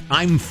says, look,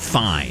 I'm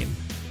fine.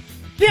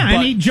 Yeah,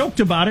 and he joked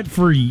about it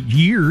for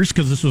years,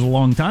 because this was a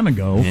long time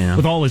ago,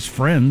 with all his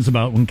friends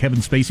about when Kevin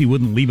Spacey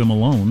wouldn't leave him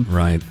alone.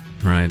 Right.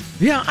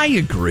 Yeah, I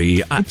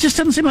agree. It just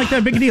doesn't seem like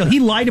that big a deal. He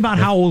lied about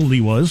how old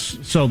he was,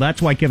 so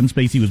that's why Kevin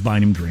Spacey was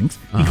buying him drinks.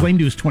 He claimed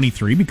he was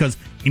 23, because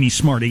any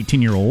smart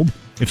 18-year-old,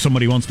 if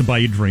somebody wants to buy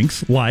you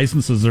drinks, lies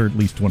and says they're at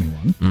least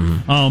 21.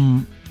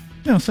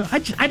 Mm-hmm. So I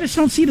just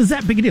don't see it as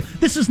that big a deal.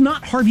 This is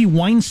not Harvey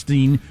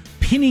Weinstein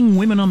pinning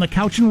women on the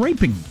couch and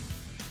raping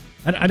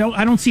them. I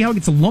don't see how it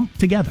gets lumped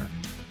together.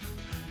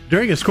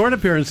 During his court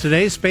appearance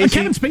today,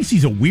 Kevin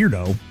Spacey's a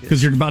weirdo,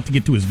 because you're about to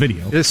get to his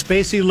video.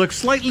 Spacey looked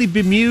slightly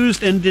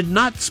bemused and did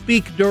not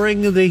speak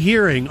during the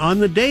hearing. On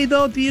the day,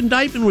 though, the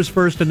indictment was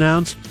first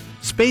announced,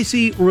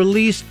 Spacey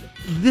released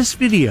this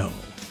video.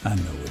 I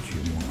know what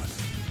you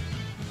want.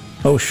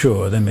 Oh,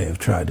 sure, they may have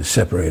tried to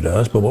separate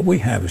us, but what we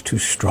have is too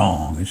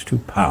strong. It's too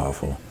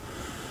powerful.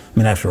 I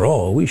mean, after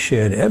all, we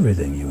shared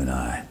everything, you and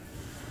I.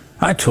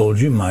 I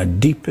told you my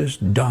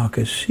deepest,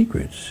 darkest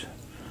secrets.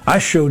 I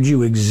showed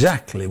you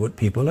exactly what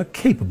people are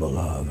capable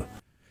of.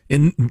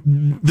 In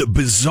the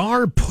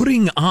bizarre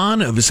putting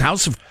on of his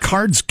House of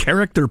Cards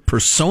character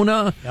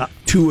persona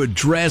to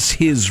address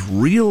his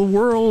real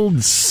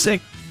world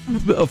sick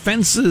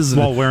offenses.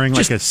 While wearing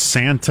like a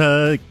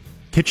Santa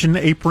kitchen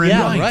apron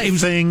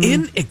thing.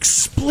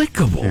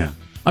 Inexplicable. Yeah.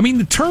 I mean,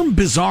 the term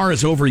bizarre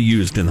is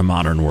overused in the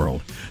modern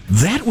world.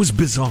 That was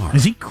bizarre.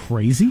 Is he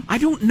crazy? I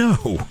don't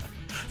know.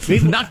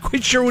 Not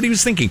quite sure what he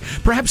was thinking.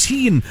 Perhaps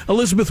he and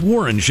Elizabeth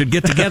Warren should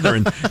get together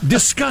and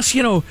discuss,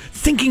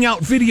 thinking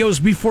out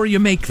videos before you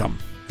make them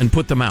and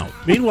put them out.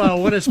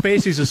 Meanwhile, one of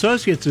Spacey's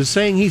associates is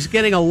saying he's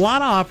getting a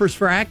lot of offers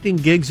for acting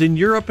gigs in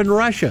Europe and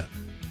Russia,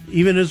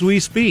 even as we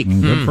speak.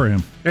 Good for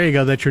him. There you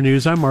go. That's your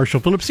news. I'm Marshall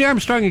Phillips, the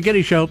Armstrong and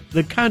Getty Show,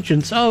 the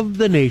conscience of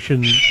the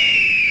nation.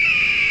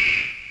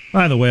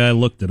 By the way, I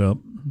looked it up,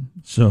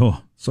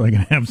 so I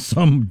can have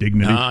some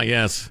dignity. Ah,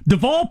 yes.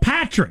 Deval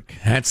Patrick.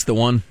 That's the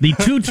one. The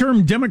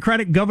two-term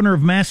Democratic governor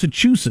of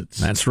Massachusetts.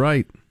 That's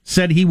right.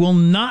 Said he will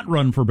not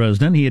run for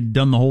president. He had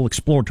done the whole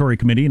exploratory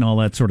committee and all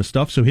that sort of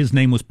stuff, so his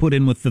name was put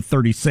in with the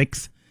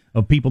 36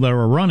 of people that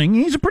were running.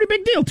 He's a pretty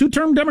big deal.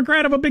 Two-term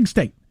Democrat of a big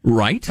state.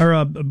 Right. Or,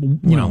 a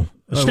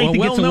state that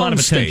gets a lot of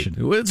attention.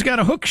 State. It's got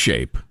a hook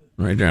shape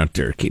right out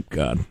there. Keep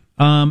God.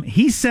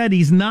 He said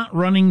he's not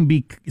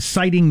running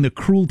citing the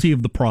cruelty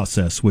of the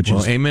process, which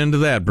is amen to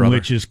that, brother.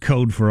 Which is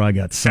code for I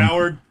got something.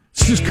 Howard.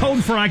 It's just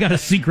code for I got a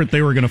secret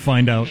they were going to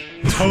find out.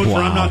 Code for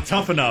I'm not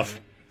tough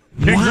enough.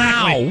 Wow,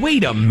 Exactly.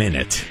 Wait a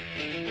minute.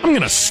 I'm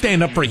going to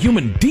stand up for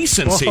human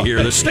decency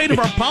here. The state of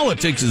our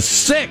politics is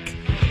sick,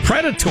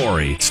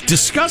 predatory. It's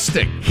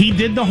disgusting. He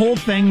did the whole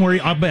thing where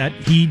you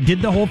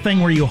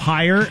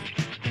hire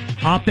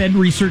op-ed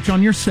research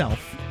on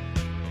yourself.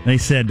 They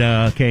said,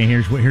 okay,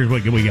 here's what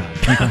we got.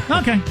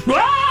 Okay.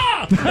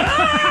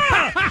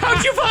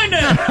 How'd you find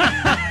it?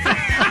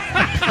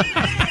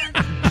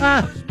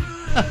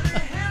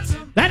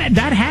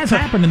 That has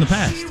happened in the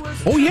past.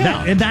 Oh,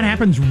 yeah. That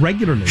happens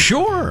regularly.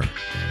 Sure.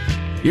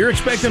 You're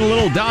expecting a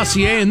little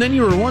dossier, and then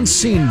you were once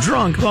seen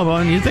drunk, blah, blah,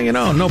 and you're thinking,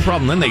 oh, no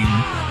problem. Then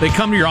they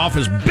come to your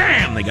office,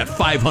 bam, they got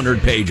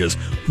 500 pages.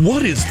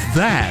 What is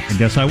that? I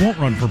guess I won't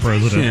run for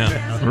president.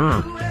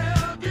 Yeah.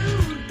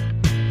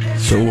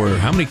 So,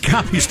 how many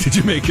copies did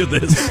you make of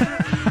this?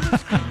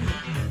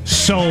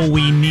 So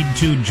we need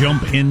to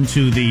jump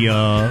into the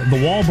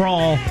wall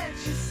brawl,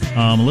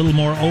 a little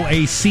more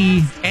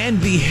OAC, and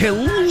the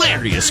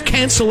hilarious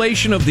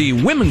cancellation of the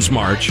Women's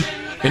March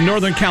in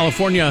Northern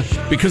California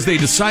because they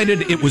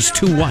decided it was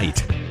too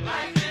white.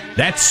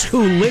 That's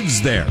who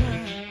lives there.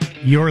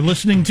 You're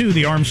listening to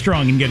the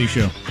Armstrong and Getty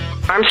Show.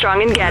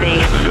 Armstrong and Getty.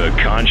 The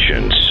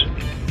conscience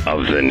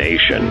of the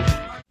nation.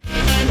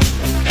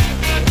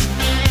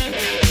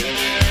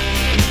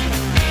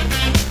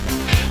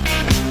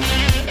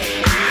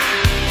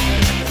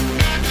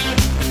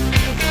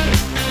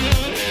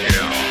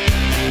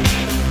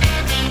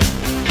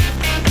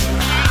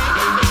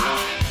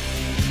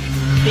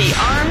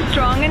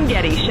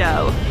 Getty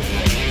Show.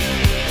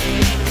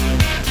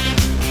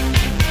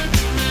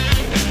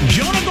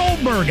 Jonah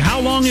Goldberg, how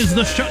long is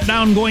the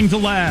shutdown going to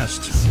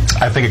last?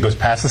 I think it goes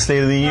past the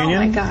State of the Union.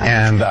 my God.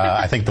 And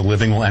I think the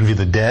living will envy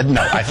the dead.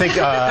 No, I think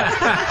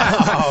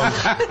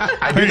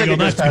I do think it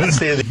goes past the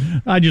State of the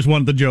Union. I just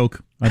wanted the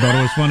joke. I thought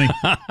it was funny.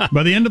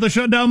 By the end of the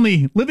shutdown,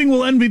 the living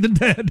will envy the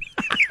dead.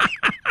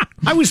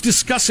 I was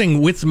discussing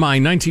with my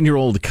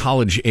 19-year-old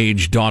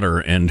college-age daughter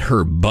and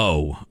her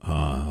beau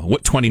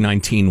what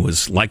 2019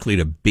 was likely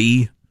to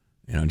be,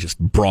 just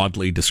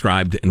broadly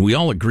described, and we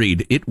all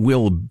agreed it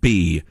will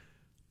be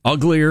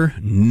uglier,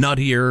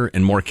 nuttier,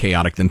 and more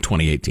chaotic than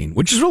 2018,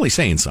 which is really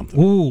saying something.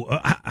 Ooh,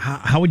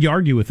 how would you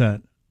argue with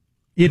that?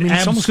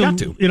 It's almost got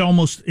to.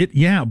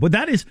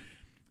 But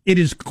it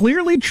is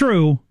clearly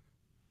true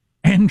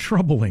and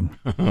troubling.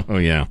 Oh,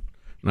 yeah.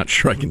 Not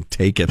sure I can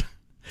take it.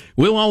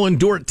 We'll all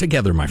endure it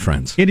together, my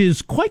friends. It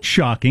is quite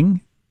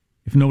shocking,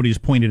 if nobody's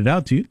pointed it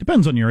out to you.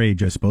 Depends on your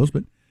age, I suppose,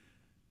 but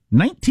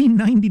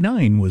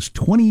 1999 was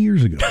 20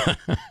 years ago.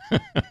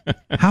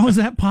 How is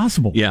that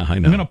possible? Yeah, I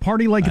know. I'm going to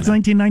party like it's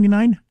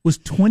 1999 was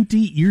 20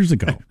 years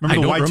ago.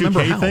 Remember the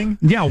Y2K thing?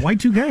 Yeah,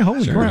 Y2K.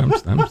 Holy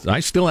crap.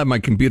 I still have my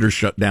computer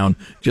shut down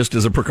just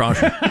as a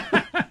precaution.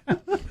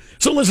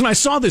 So listen, I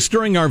saw this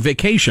during our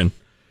vacation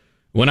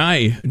when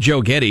I,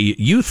 Joe Getty,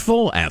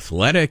 youthful,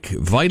 athletic,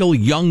 vital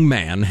young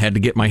man, had to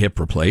get my hip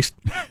replaced.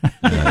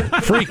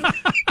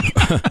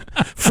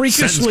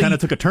 Freakishly kind of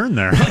took a turn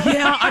there.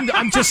 Yeah,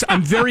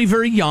 I'm very,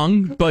 very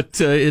young,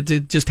 but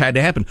it just had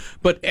to happen.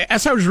 But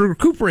as I was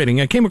recuperating,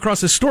 I came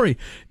across this story,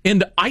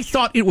 and I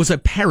thought it was a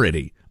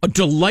parody, a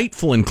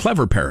delightful and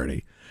clever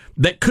parody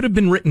that could have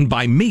been written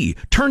by me.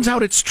 Turns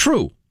out it's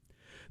true.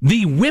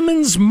 The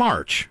Women's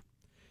March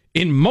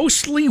in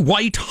mostly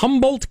white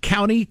Humboldt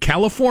County,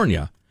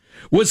 California,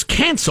 was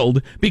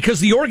canceled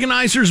because the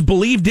organizers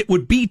believed it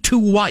would be too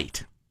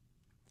white.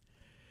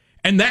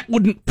 And that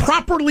wouldn't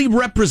properly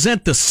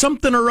represent the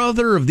something or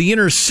other of the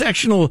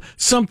intersectional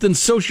something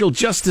social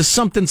justice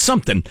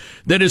something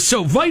that is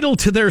so vital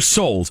to their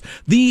souls.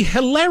 The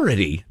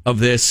hilarity of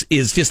this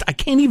is just, I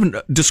can't even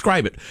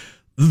describe it.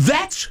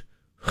 That's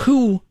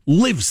who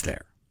lives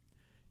there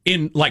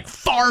in like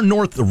far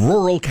north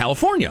rural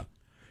California.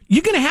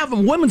 You're going to have a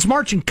women's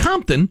march in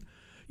Compton.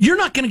 You're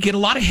not going to get a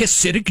lot of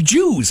Hasidic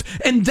Jews,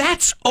 and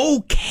that's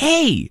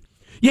okay.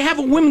 You have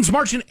a women's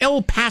march in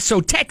El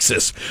Paso,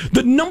 Texas.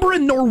 The number of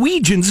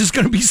Norwegians is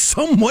going to be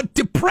somewhat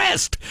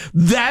depressed.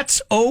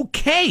 That's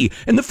okay.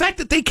 And the fact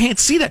that they can't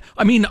see that,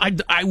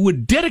 I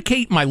would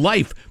dedicate my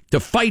life to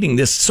fighting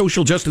this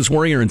social justice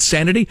warrior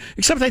insanity,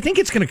 except I think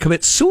it's going to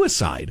commit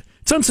suicide.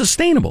 It's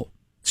unsustainable.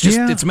 It's just,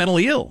 it's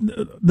mentally ill.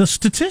 The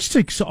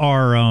statistics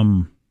are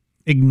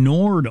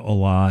ignored a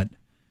lot.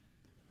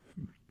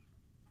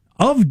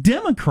 Of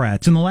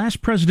Democrats in the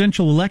last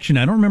presidential election,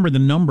 I don't remember the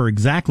number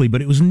exactly,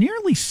 but it was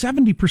nearly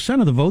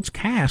 70% of the votes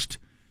cast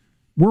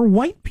were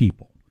white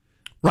people.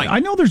 Right. I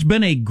know there's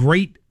been a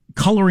great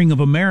coloring of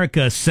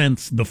America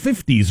since the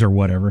 50s or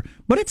whatever,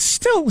 but it's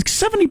still like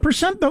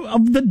 70%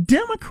 of the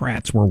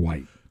Democrats were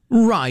white.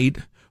 Right.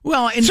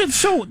 Well, and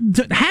so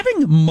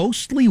having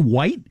mostly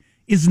white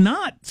is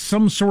not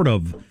some sort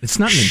of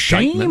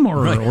shame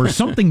or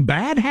something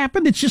bad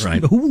happened. It's just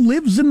who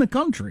lives in the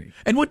country.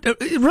 And what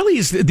it really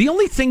is, the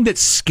only thing that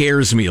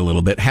scares me a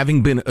little bit,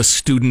 having been a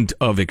student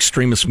of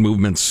extremist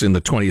movements in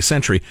the 20th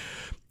century,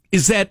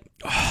 is that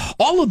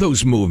all of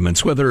those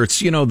movements, whether it's,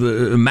 the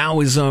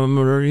Maoism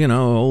or,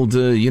 old,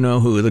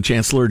 who, the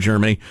Chancellor of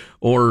Germany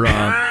or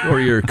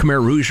your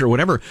Khmer Rouge or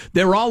whatever,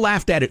 they were all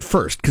laughed at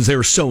first because they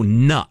were so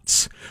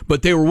nuts,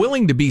 but they were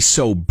willing to be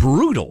so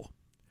brutal.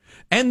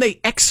 And they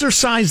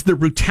exercise their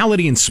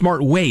brutality in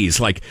smart ways.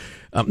 Like,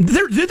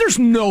 there's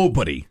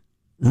nobody,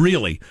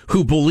 really,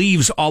 who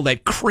believes all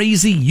that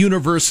crazy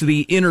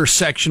university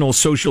intersectional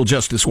social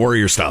justice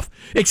warrior stuff.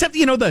 Except,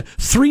 the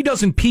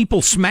 36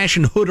 people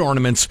smashing hood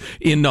ornaments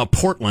in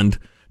Portland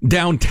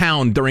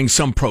downtown during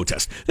some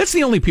protest. That's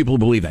the only people who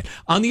believe that.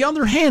 On the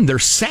other hand, they're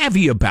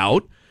savvy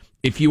about,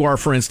 if you are,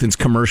 for instance,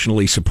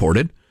 commercially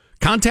supported,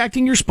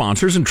 contacting your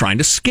sponsors and trying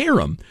to scare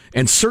them.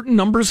 And certain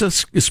numbers of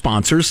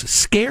sponsors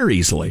scare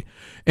easily.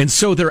 And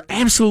so they're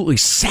absolutely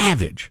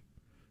savage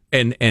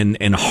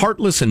and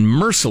heartless and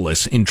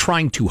merciless in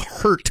trying to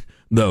hurt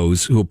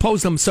those who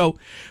oppose them. So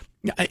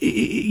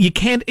you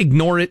can't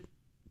ignore it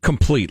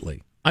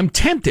completely. I'm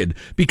tempted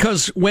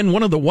because when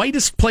one of the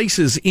whitest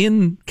places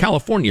in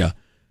California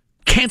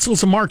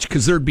cancels a march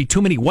because there'd be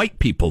too many white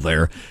people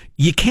there,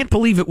 you can't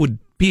believe it would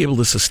be able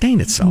to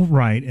sustain itself.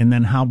 Right. And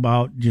then how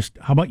about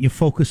you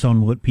focus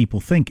on what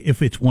people think?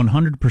 If it's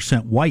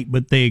 100% white,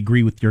 but they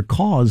agree with your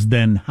cause,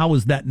 then how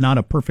is that not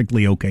a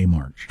perfectly okay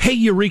march? Hey,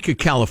 Eureka,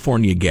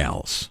 California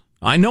gals.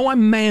 I know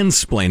I'm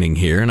mansplaining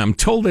here, and I'm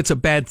told it's a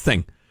bad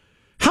thing.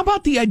 How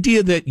about the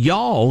idea that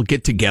y'all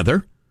get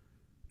together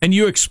and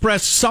you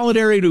express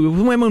solidarity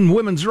to women,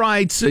 women's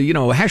rights,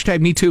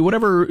 hashtag Me Too,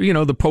 whatever,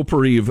 the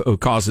potpourri of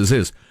causes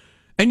is.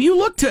 And you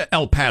look to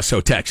El Paso,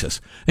 Texas,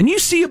 and you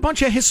see a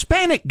bunch of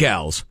Hispanic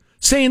gals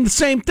saying the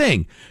same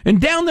thing. And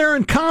down there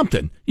in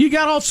Compton, you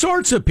got all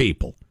sorts of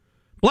people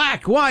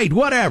Black, white,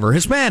 whatever,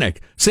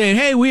 Hispanic, saying,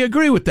 hey, we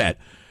agree with that.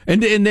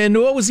 And then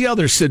what was the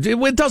other?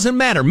 It doesn't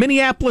matter.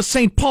 Minneapolis,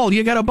 St. Paul,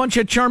 you got a bunch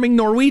of charming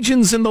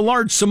Norwegians and the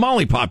large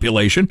Somali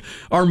population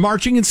are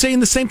marching and saying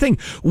the same thing.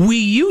 We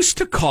used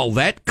to call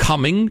that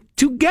coming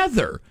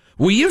together.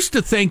 We used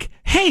to think,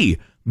 hey,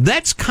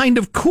 that's kind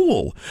of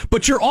cool,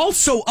 but you're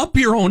also up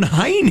your own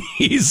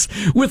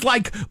heinies with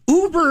like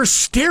uber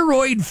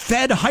steroid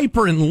fed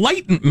hyper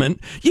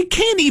enlightenment. You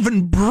can't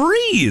even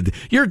breathe.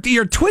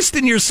 You're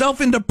twisting yourself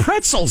into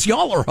pretzels.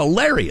 Y'all are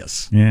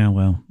hilarious. Yeah,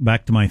 well,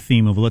 back to my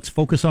theme of let's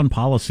focus on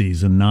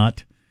policies and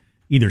not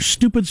either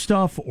stupid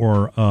stuff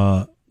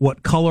or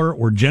what color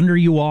or gender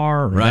you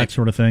are or that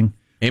sort of thing.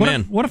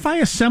 Amen. What if I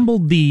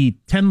assembled the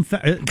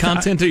 10,000...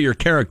 content of your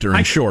character,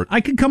 in short.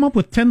 I could come up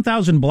with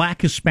 10,000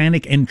 black,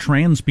 Hispanic, and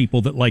trans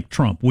people that like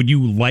Trump. Would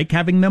you like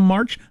having them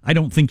march? I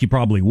don't think you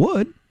probably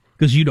would,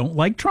 because you don't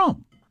like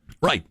Trump.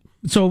 Right.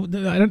 So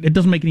it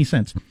doesn't make any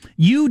sense.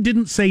 You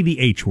didn't say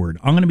the H word.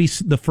 I'm going to be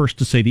the first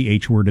to say the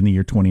H word in the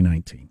year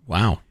 2019.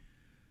 Wow.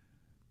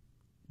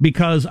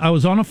 Because I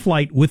was on a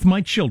flight with my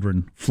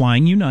children,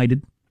 flying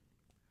United.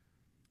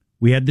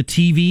 We had the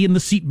TV in the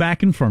seat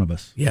back in front of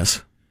us.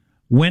 Yes.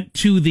 Went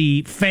to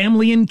the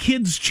Family and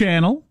Kids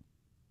channel.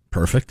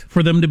 Perfect.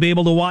 For them to be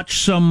able to watch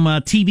some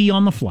TV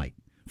on the flight.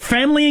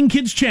 Family and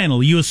Kids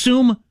channel. You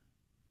assume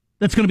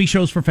that's going to be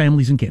shows for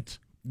families and kids.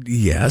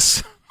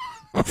 Yes.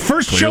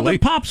 First show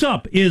that pops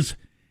up is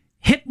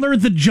Hitler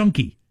the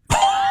Junkie.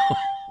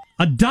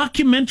 A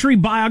documentary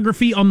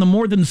biography on the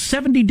more than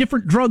 70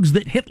 different drugs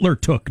that Hitler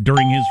took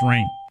during his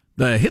reign.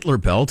 The Hitler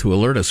bell to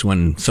alert us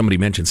when somebody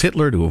mentions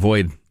Hitler to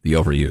avoid the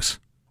overuse.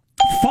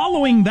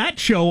 Following that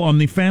show on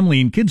the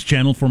Family and Kids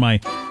channel for my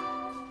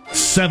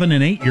 7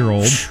 and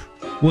 8-year-old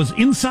was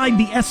Inside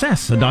the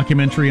SS, a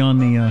documentary on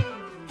the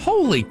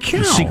holy cow,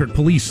 the secret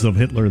police of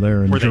Hitler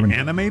there in Germany. Were they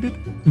animated?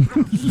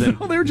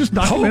 No, they were just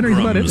documentaries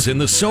about it. In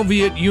the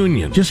Soviet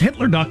Union. Just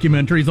Hitler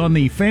documentaries on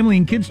the Family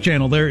and Kids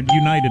channel there at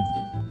United.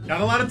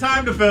 Got a lot of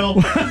time to fill.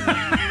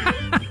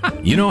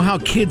 You know how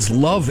kids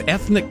love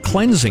ethnic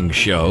cleansing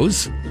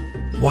shows?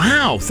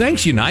 Wow,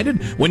 thanks,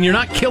 United. When you're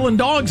not killing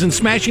dogs and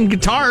smashing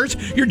guitars,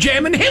 you're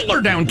jamming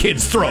Hitler down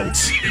kids'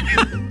 throats.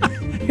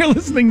 You're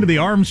listening to the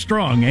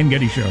Armstrong and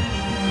Getty Show.